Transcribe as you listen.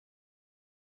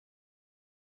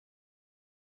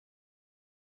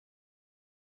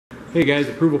Hey guys,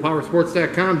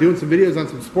 ApprovalPowersports.com, doing some videos on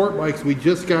some sport bikes. We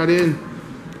just got in.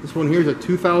 This one here is a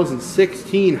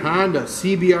 2016 Honda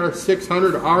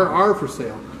CBR600RR for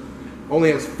sale.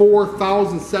 Only has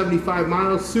 4,075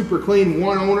 miles, super clean,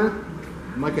 one owner.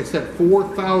 And like I said,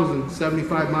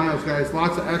 4,075 miles, guys.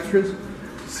 Lots of extras.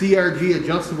 CRG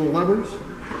adjustable levers,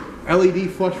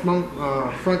 LED flush mount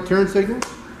front turn signals,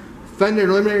 FENDER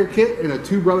eliminator kit, and a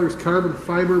Two Brothers carbon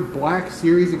fiber black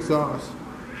series exhaust.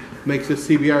 Makes this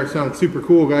CBR sound super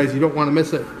cool, guys. You don't want to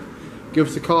miss it. Give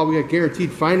us a call. We got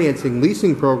guaranteed financing,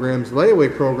 leasing programs,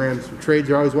 layaway programs.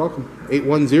 Trades are always welcome.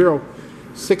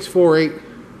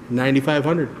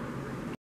 810-648-9500.